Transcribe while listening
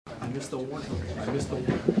missed the warning.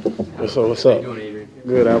 What's up? What's up? How you doing, Adrian?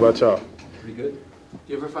 Good. How about y'all? Pretty good. Do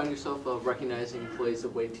you ever find yourself recognizing plays, the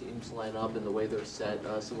way teams line up and the way they're set,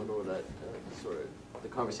 similar to that sort of the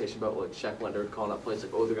conversation about like Shaq Leonard calling out plays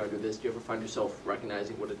like, oh, they're going to do this. Do you ever find yourself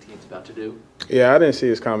recognizing what a team's about to do? Yeah, I didn't see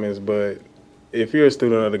his comments, but if you're a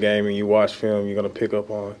student of the game and you watch film, you're going to pick up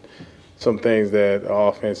on some things that the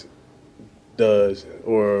offense does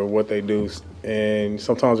or what they do. And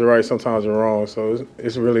sometimes you're right, sometimes you're wrong. So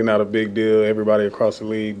it's really not a big deal. Everybody across the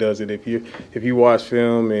league does it. If you watch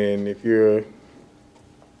film and if you're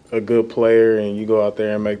a good player and you go out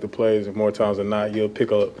there and make the plays, and more times than not, you'll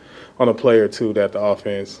pick up on a play or two that the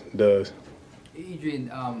offense does. Adrian,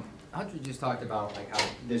 Hunter just talked about like how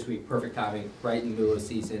this week, perfect timing, right in the middle of the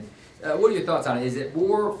season. What are your thoughts on it? Is it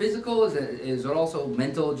more physical? Is it also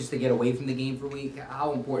mental, just to get away from the game for a week?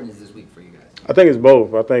 How important is this week for you guys? I think it's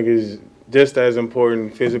both. I think it's just as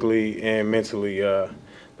important physically and mentally.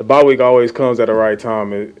 The bye week always comes at the right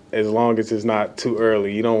time, as long as it's not too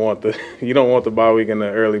early. You don't want the bye week in the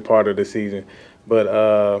early part of the season. But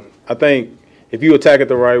I think if you attack it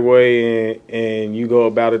the right way and you go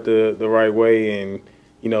about it the right way and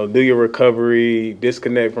do your recovery,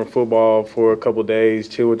 disconnect from football for a couple days,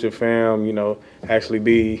 chill with your fam, actually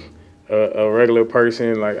be a regular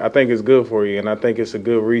person, like I think it's good for you, and I think it's a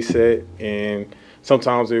good reset. And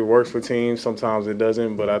sometimes it works for teams, sometimes it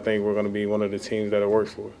doesn't, but I think we're going to be one of the teams that it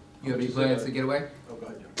works for. You have any plans to get away? Oh, go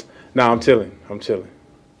ahead, Joe. No, I'm chilling. How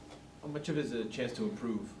much of it is a chance to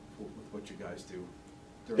improve with what you guys do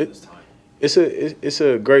during this time? It's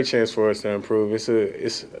a great chance for us to improve.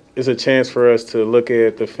 It's a chance for us to look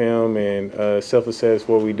at the film and self-assess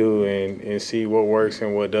what we do and see what works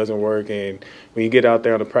and what doesn't work. And when you get out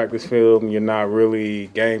there on the practice field, you're not really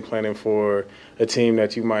game planning for a team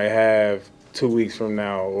that you might have 2 weeks from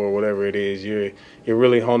now or whatever it is. You're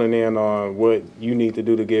really honing in on what you need to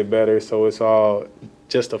do to get better. So it's all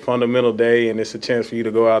just a fundamental day, and it's a chance for you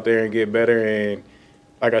to go out there and get better. And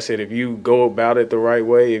like I said, if you go about it the right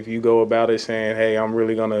way, if you go about it saying, hey, I'm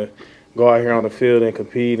really going to go out here on the field and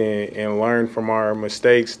compete and learn from our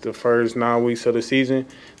mistakes the first 9 weeks of the season,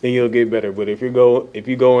 then you'll get better. But if you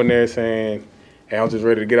go in there saying, hey, I'm just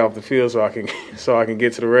ready to get off the field so I can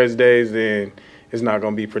get to the rest days, then it's not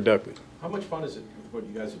going to be productive. How much fun is it with what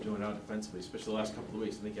you guys are doing out defensively, especially the last couple of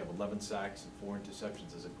weeks? I think you have 11 sacks and 4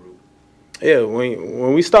 interceptions as a group. Yeah,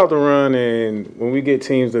 when we stop the run and when we get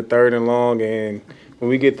teams to 3rd and long and when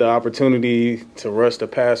we get the opportunity to rush the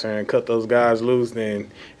passer and cut those guys loose, then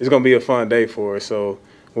it's going to be a fun day for us. So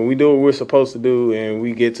when we do what we're supposed to do and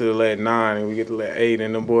we get to let 9 and we get to let 8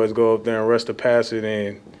 and them boys go up there and rush the passer,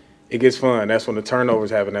 then it gets fun. That's when the turnovers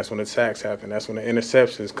happen. That's when the sacks happen. That's when the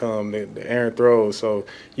interceptions come, the errant throws. So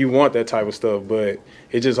you want that type of stuff, but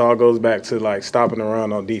it just all goes back to, like, stopping the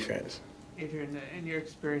run on defense. Adrian, in your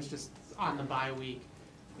experience just on the bye week,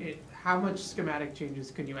 how much schematic changes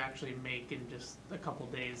can you actually make in just a couple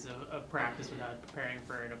days of practice without preparing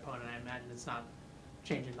for an opponent? I imagine it's not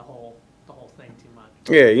changing the whole thing too much.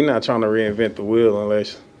 Yeah, you're not trying to reinvent the wheel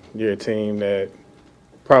unless you're a team that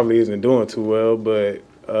probably isn't doing too well, but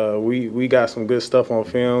we got some good stuff on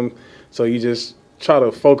film, so you just try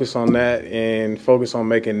to focus on that and focus on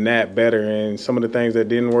making that better. And some of the things that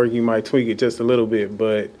didn't work, you might tweak it just a little bit,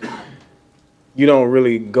 but you don't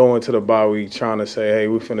really go into the bye week trying to say, hey,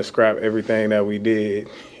 we're finna scrap everything that we did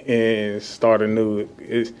and start anew.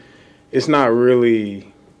 It's not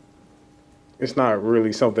really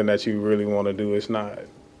something that you really want to do.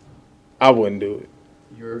 I wouldn't do it.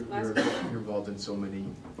 You're involved in so many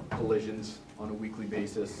collisions on a weekly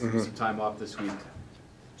basis. Some time off this week.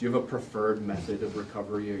 Do you have a preferred method of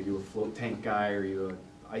recovery? Are you a float tank guy? Are you an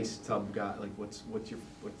ice tub guy? Like, what's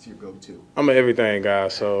your go-to? I'm an everything guy.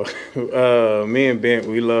 So me and Bent,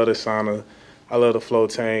 we love the sauna. I love the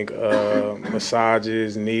float tank,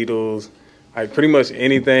 massages, needles, like pretty much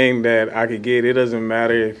anything that I could get. It doesn't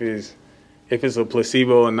matter if it's a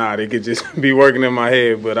placebo or not. It could just be working in my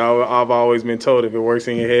head. But I've always been told if it works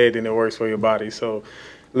in your head, then it works for your body. So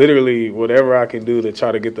literally whatever I can do to try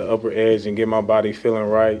to get the upper edge and get my body feeling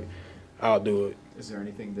right, I'll do it. Is there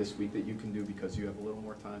anything this week that you can do because you have a little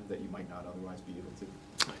more time that you might not otherwise be able to?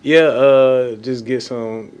 Yeah, just get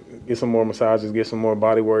some more massages, get some more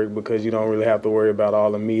body work, because you don't really have to worry about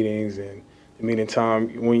all the meetings and the meeting time.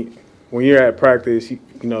 When you're at practice, the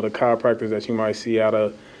chiropractors that you might see out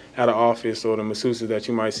of office or the masseuses that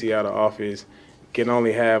you might see out of office can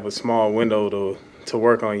only have a small window to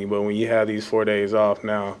work on you. But when you have these 4 days off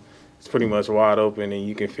now, it's pretty much wide open and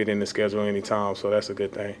you can fit in the schedule anytime. So that's a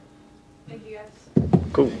good thing. Thank you, guys.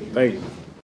 Cool. Thank you.